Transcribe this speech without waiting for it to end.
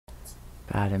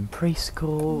Bad in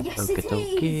preschool. Yes, Okie it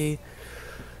dokie. is.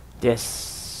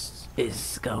 This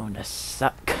is going to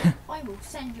suck. I will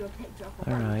send you a picture of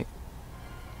it. Alright.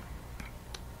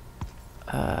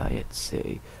 Let's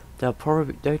see. They'll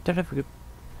probably... They don't have a good...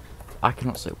 I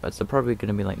cannot say words. They're probably going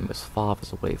to be like most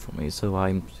farthest away from me, so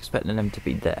I'm expecting them to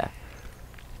be there.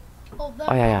 Oh,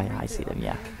 yeah, I see them,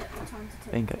 yeah.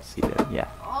 I think I see them, yeah.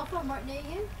 Oh, I'm right near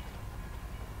you.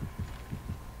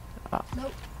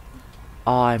 Nope.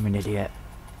 I'm an idiot.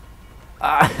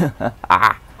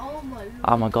 Ah. Oh my lord.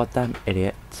 I'm a goddamn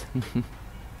idiot.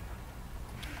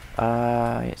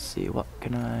 Let's see, what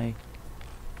can I...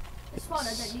 It's fine,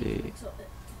 I don't need an exotic.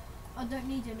 I don't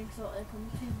need an exotic,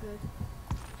 I'm too good.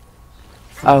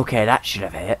 Okay, that should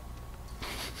have hit.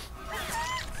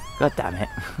 God damn it.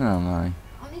 Oh my.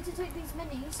 I need to take these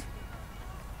minis.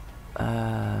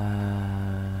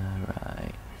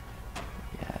 Right.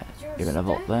 Yeah, you're gonna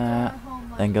vault there,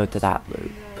 then go to that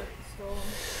loop.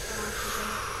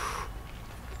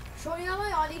 Shorty ammo,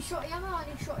 I need shorty ammo, I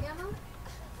need shorty ammo.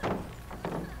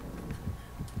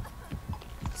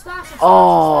 Splash it,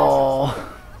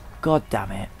 Oh! God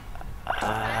damn it.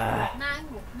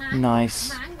 Mango,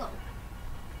 Nice. mango,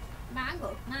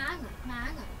 mango, mango,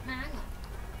 mango, mango.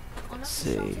 Let's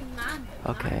see.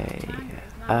 Okay.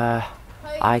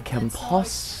 I can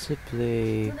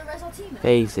possibly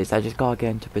phase this. I just gotta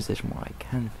get into position where I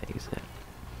can phase it.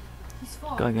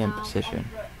 Gotta get in position.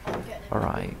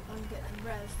 Alright.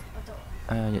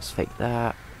 Just fake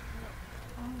that.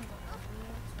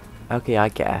 Okay, I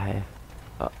get her here.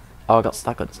 Oh, I got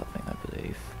stuck on something, I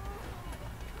believe.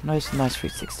 Nice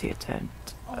 360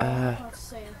 attempt.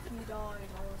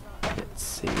 Let's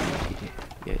see.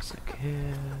 Yes,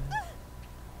 okay.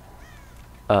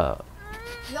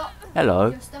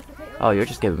 Hello. Oh, you're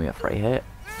just giving me a free hit.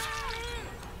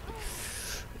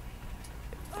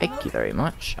 Thank you very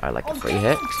much. I like a free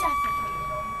hit.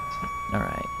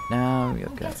 Alright, now you're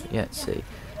good. Yeah, let's see.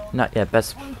 Not yet,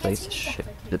 best place to ship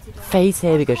the phase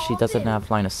here because she doesn't have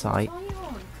line of sight.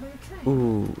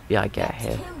 Ooh, yeah, I get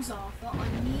here.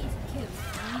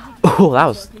 Oh, that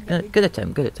was good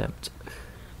attempt, good attempt.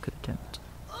 Good attempt.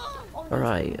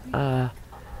 Alright,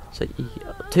 so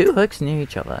two hooks near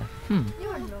each other.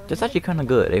 That's actually kind of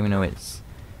good, even though it's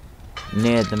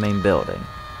near the main building.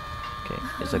 Okay,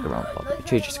 it's like around public.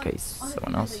 Just in case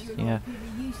someone else. Yeah.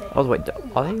 I was waiting.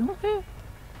 Are they not here?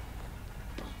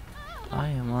 I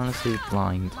am honestly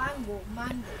blind.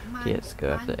 Yes,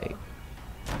 go update.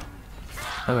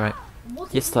 Alright.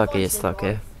 You're stuck here, you're stuck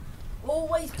here.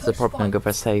 Because they're probably gonna go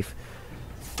for safe.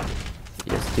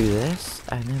 Just do this,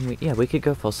 and then we could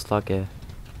go for slug here.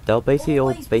 They'll basically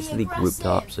all grouped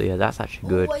up, so yeah, that's actually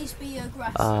good.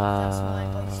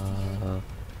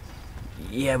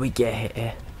 Yeah, we get hit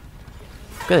here.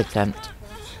 Good attempt.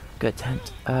 Good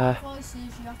attempt. Let's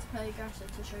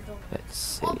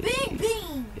see.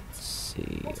 Let's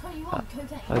see.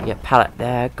 Oh yeah, pallet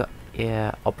there.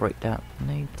 Yeah, I'll break that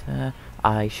later.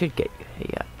 I should get you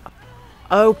here.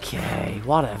 Okay,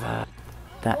 whatever.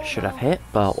 That should have hit,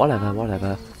 but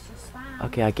whatever.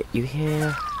 Okay, I get you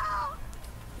here.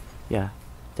 Yeah.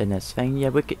 Then this thing. Yeah,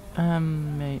 we could.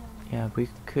 Yeah, we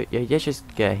could. Yeah, let's just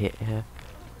get a hit here.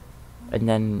 And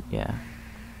then, yeah.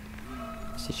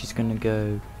 So she's gonna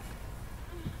go.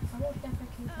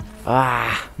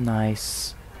 Ah,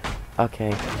 nice.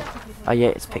 Okay. Oh yeah,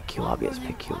 it's pick you up. Yeah, it's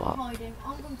pick you up.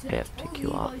 Yeah, it's pick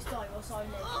you up.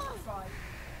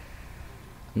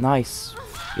 Nice.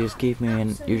 You just gave me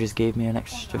an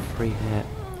extra free hit.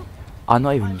 I'm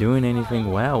not even doing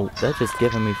anything well. They're just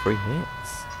giving me free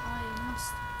hits.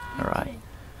 Alright.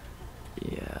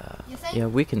 Yeah. Yeah,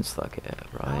 we can slug it,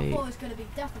 right?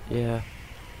 Yeah.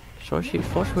 Sure, she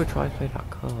would try to play that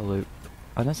car loop.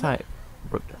 Unless I...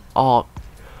 Oh!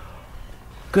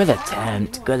 Good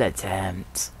attempt, good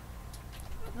attempt.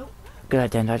 Good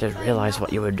attempt, I just realised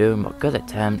what you were doing, but good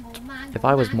attempt. If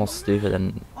I was more stupid,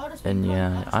 then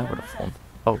yeah, I would have won.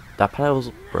 Oh, that pedal's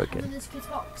broken.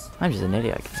 I'm just an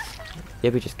idiot, I guess.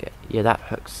 Yeah, we just get... Yeah, that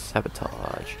hook's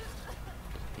sabotage.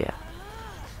 Yeah.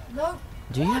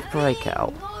 Do you have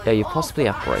breakout? Yeah, you possibly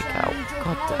have breakout.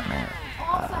 God damn it.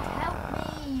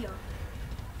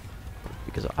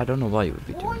 Because I don't know why you would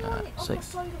be doing that. So,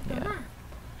 yeah.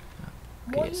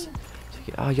 Okay, yes.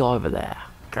 Oh, you're over there.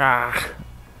 Gah.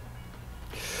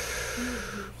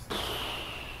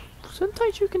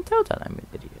 Sometimes you can tell that I'm an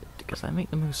idiot because I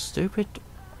make the most stupid,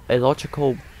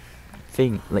 illogical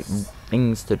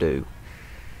things to do.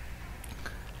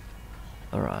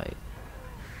 Alright.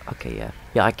 Okay, yeah.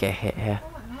 Yeah, I get hit here.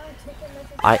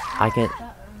 I get...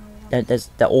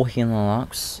 They're all healing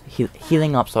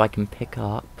up so I can pick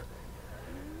up.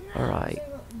 Alright.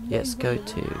 Yes, go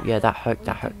to. Yeah, that hook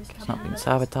has not been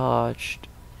sabotaged.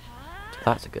 So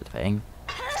that's a good thing.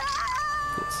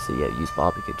 Let's see. Yeah, use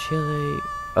barbecue chili.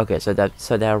 Okay, so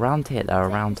they're around here. They're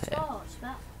around here.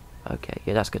 Okay,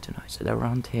 yeah, that's good to know. So they're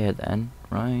around here then,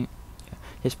 right? Yeah.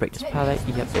 Let's break this pallet.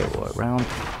 Yep, they're all around.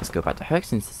 Let's go back to hook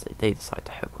since they decide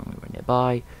to hook when we were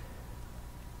nearby.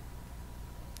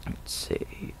 Let's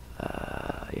see.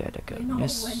 Yeah, they're going.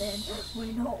 Yes.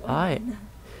 We're not Hi.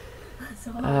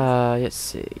 Let's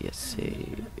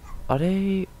see. Are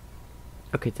they?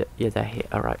 Okay, yeah, they're here.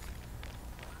 Alright.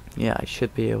 Yeah, I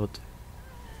should be able to.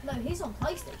 No, he's on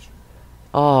PlayStation.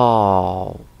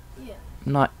 Oh. Yeah.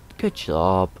 Not. Good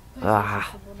job.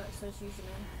 Ah.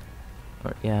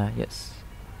 Yeah, yes.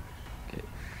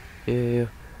 Okay.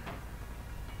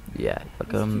 Yeah,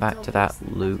 we're going back to that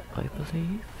loop, I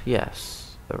believe.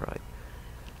 Yes. Alright.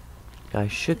 I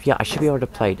should be able to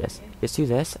play this. Let's do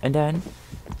this, and then...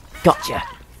 Gotcha!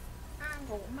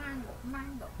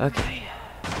 Okay.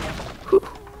 Whew.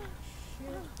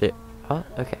 Yeah. Oh,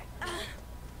 okay.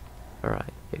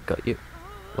 Alright, it got you.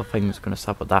 The thing was gonna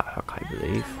stop with that hook, I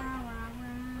believe.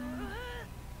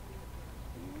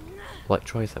 Like,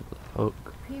 try that with the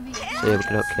hook. So yeah, we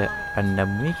can hook it, and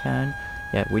then we can...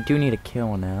 Yeah, we do need a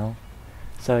kill now.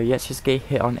 So yeah, let's just get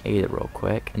hit on Ada real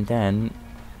quick, and then...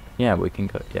 Yeah, we can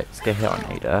go... Yeah, let's get hit on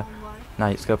Ada. Now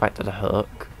let's go back to the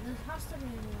hook.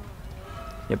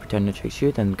 Yeah, pretend to chase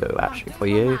you, then go actually for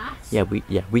you. Yeah,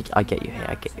 I get you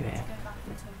here,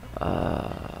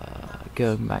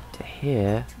 going back to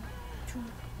here.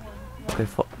 Okay,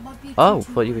 oh,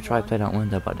 thought you would try to play that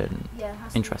window, but I didn't.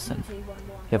 Interesting.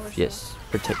 Yes,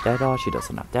 protect dead art. She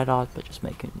doesn't have dead art, but just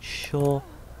making sure.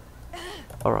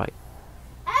 Alright.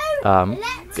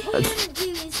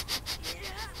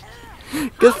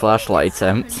 Good flashlight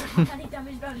attempt.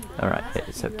 Alright,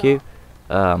 it's so cute.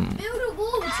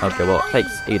 Okay, well,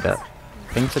 thanks, Ada.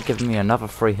 Thanks for giving me another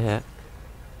free hit.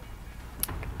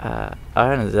 I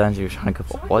don't understand she was trying to go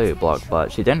for oil block,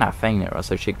 but she didn't have Fang near her,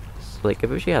 so she, like,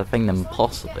 if she had Fang, then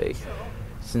possibly.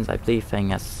 Since I believe Fang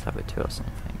has Saboteur two or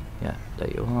something. Yeah, there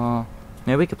you are.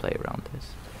 Yeah, we could play around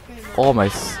this.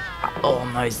 Almost.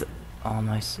 Almost,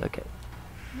 okay.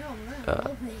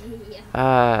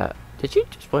 Did she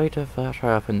just wait to flash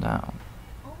her up and down?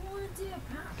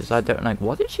 Because I don't like,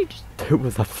 what did she just do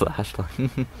with the flashlight?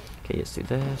 Okay, let's do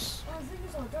this.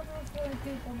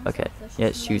 Okay, yeah,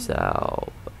 let's use our...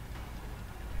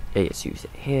 Yeah, let's use it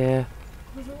here.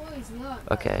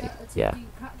 Okay, yeah.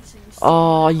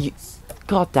 Oh, you...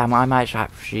 God damn it, I might have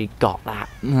actually got that.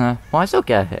 Well, I still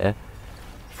get here.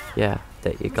 Yeah,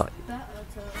 there you go.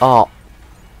 Oh.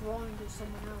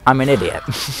 I'm an idiot.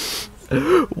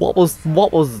 What was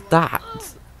that?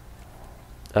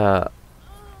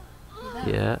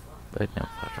 Yeah. Wait, no,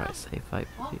 that's right, save.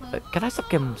 Can I stop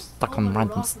getting stuck on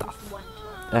random stuff?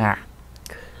 Ah.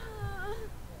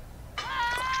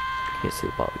 Here's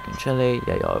the barbecue chili.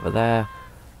 Yeah, you're over there.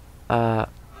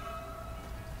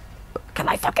 Can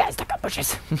I stop getting stuck on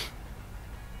bushes?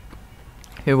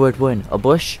 Who would win? A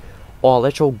bush or a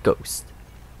literal ghost?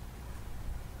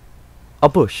 A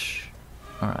bush.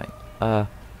 Alright.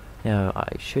 Yeah,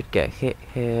 I should get hit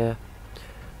here.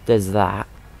 There's that.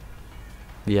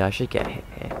 Yeah, I should get hit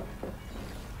here.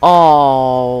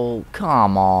 Oh,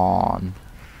 come on.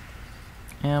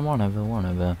 Yeah,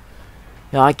 whatever.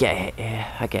 Yeah, I get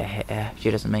hit here.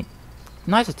 She doesn't make...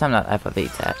 Nice attempt at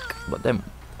FFV tech, but then...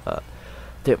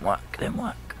 didn't work.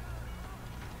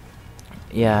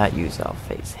 Yeah, use our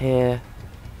face here.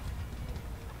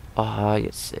 Oh,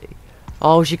 let's see.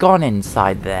 Oh, she gone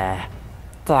inside there.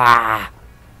 Ah.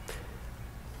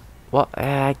 What?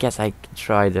 I guess I can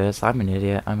try this. I'm an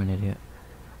idiot.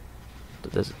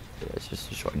 Let's just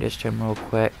destroy this gem real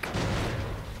quick.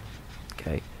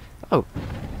 Okay. Oh.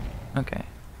 Okay.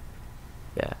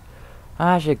 Yeah.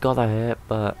 I actually got a hit,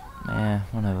 but yeah,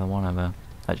 whatever.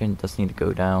 That gen does need to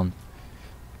go down.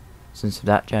 Since if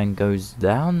that gen goes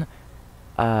down,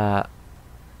 no,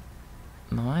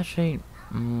 actually,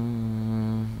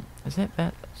 is it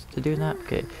best to do that?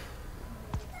 Okay.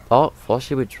 Oh, thought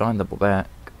she would try and double back.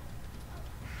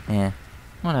 Yeah,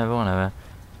 whatever.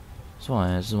 It's what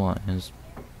it is.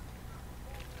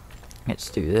 Let's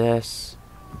do this.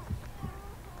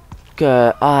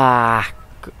 Good.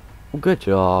 Good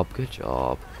job.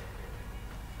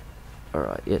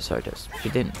 Alright, yeah, sorry, she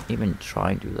didn't even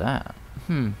try and do that.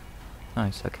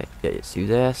 Nice, okay. Yeah, let's do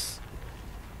this.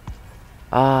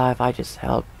 If I just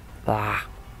help.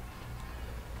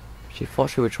 She thought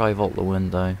she would try vault the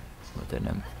window, but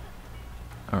didn't.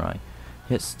 Alright,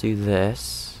 let's do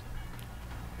this.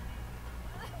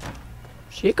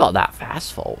 She got that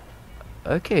fast vault.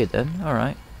 Okay then,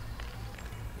 alright.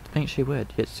 I think she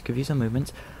would. Let's give you some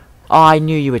movements. Oh, I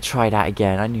knew you would try that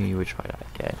again. I knew you would try that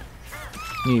again.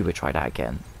 Knew you would try that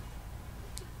again.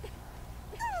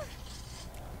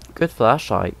 Good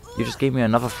flashlight. You just gave me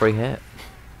another free hit.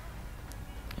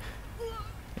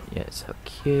 Yeah, so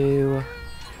Q.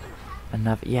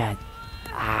 Another, yeah.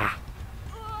 Ah.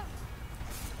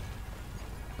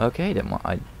 Okay, then what?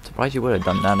 I'm surprised you would have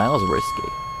done that. That was risky.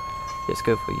 Let's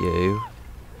go for you.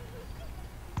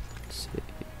 Let's see.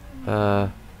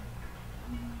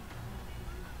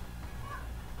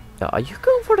 Yeah, are you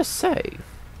going for the save?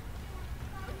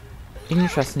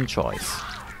 Interesting choice.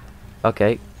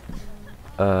 Okay.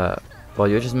 Well,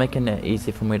 you're just making it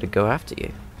easy for me to go after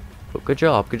you. But good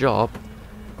job, good job.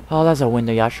 Oh, there's a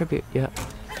window. Yeah, I should be. Yeah.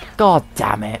 God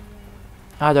damn it.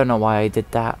 I don't know why I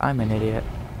did that. I'm an idiot.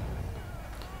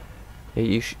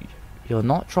 Yeah, you're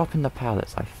not dropping the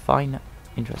pallets. I find it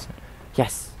interesting.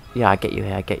 Yes. Yeah, I get you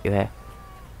here. I get you here.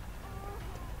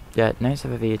 Yeah, nice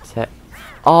of you to.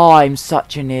 Oh, I'm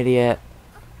such an idiot.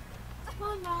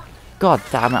 God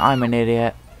damn it, I'm an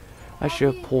idiot. I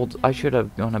should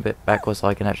have gone a bit backwards so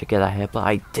I can actually get that here, but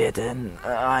I didn't.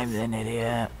 I'm an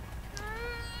idiot.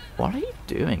 What are you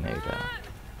doing, Ada?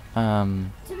 To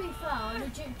be fair, I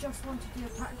legit just want to do a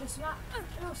practice map. And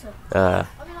also, I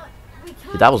mean, like, we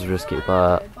can that was risky,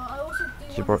 but I also do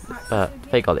she want brought, to practice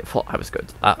with they got it. Thought I was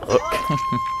good. Hook.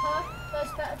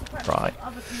 It's better to practice Right. with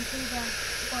other people than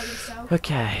by yourself.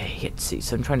 Okay, let's see.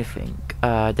 So I'm trying to think.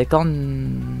 They're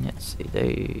gone. Let's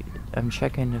see. I'm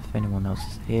checking if anyone else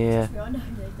is here. I know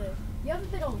they do. You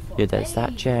haven't been on for Yeah, there's that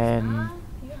ages, Jen. man.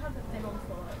 You haven't been on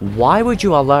for like... Why would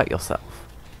you alert yourself?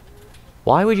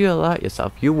 Why would you alert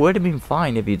yourself? You would have been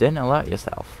fine if you didn't alert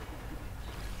yourself.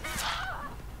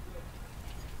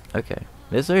 Okay,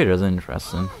 this area is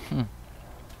interesting.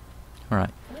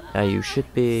 Alright. Yeah, you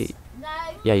should be.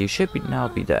 Yeah, you should be now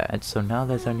be dead. So now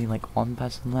there's only like one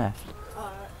person left.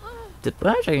 The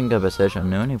actually in good position.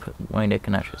 The only way they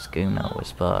can actually scoop now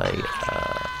is by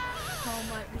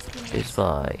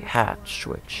hatch,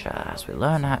 which as we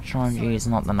learn, hatch RNG is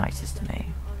not the nicest to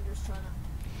me.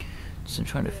 So I'm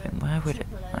trying to think, where would it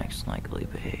most likely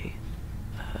be?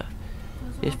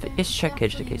 Let's check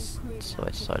edge in case, so I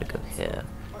decided to go here.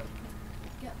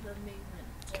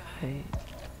 Okay.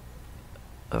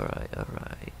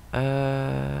 Alright.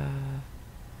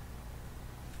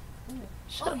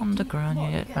 Is it on the ground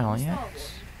yet? Oh,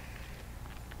 yes.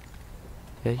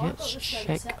 Yeah, let's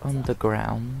check on the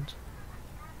ground.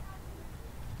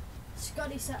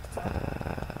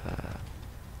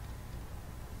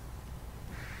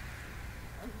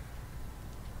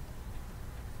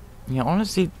 Yeah,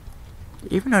 honestly,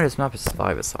 even though this map is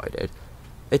survivor-sided,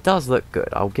 it does look good.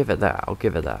 I'll give it that. I'll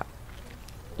give it that.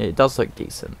 It does look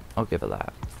decent. I'll give it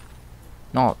that.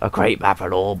 Not a great map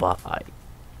at all, but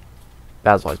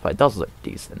but it does look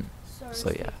decent.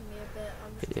 So yeah,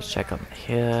 let's check on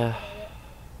here.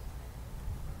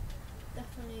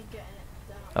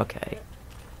 Okay.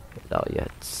 Now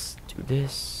let's do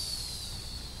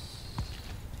this.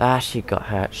 Ah, she got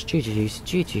hatched.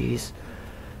 GG's.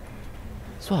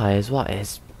 What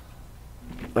is?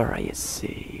 Alright, let's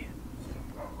see.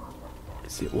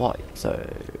 Let's see what.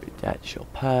 So that's your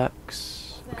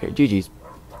perks. Okay, GG's.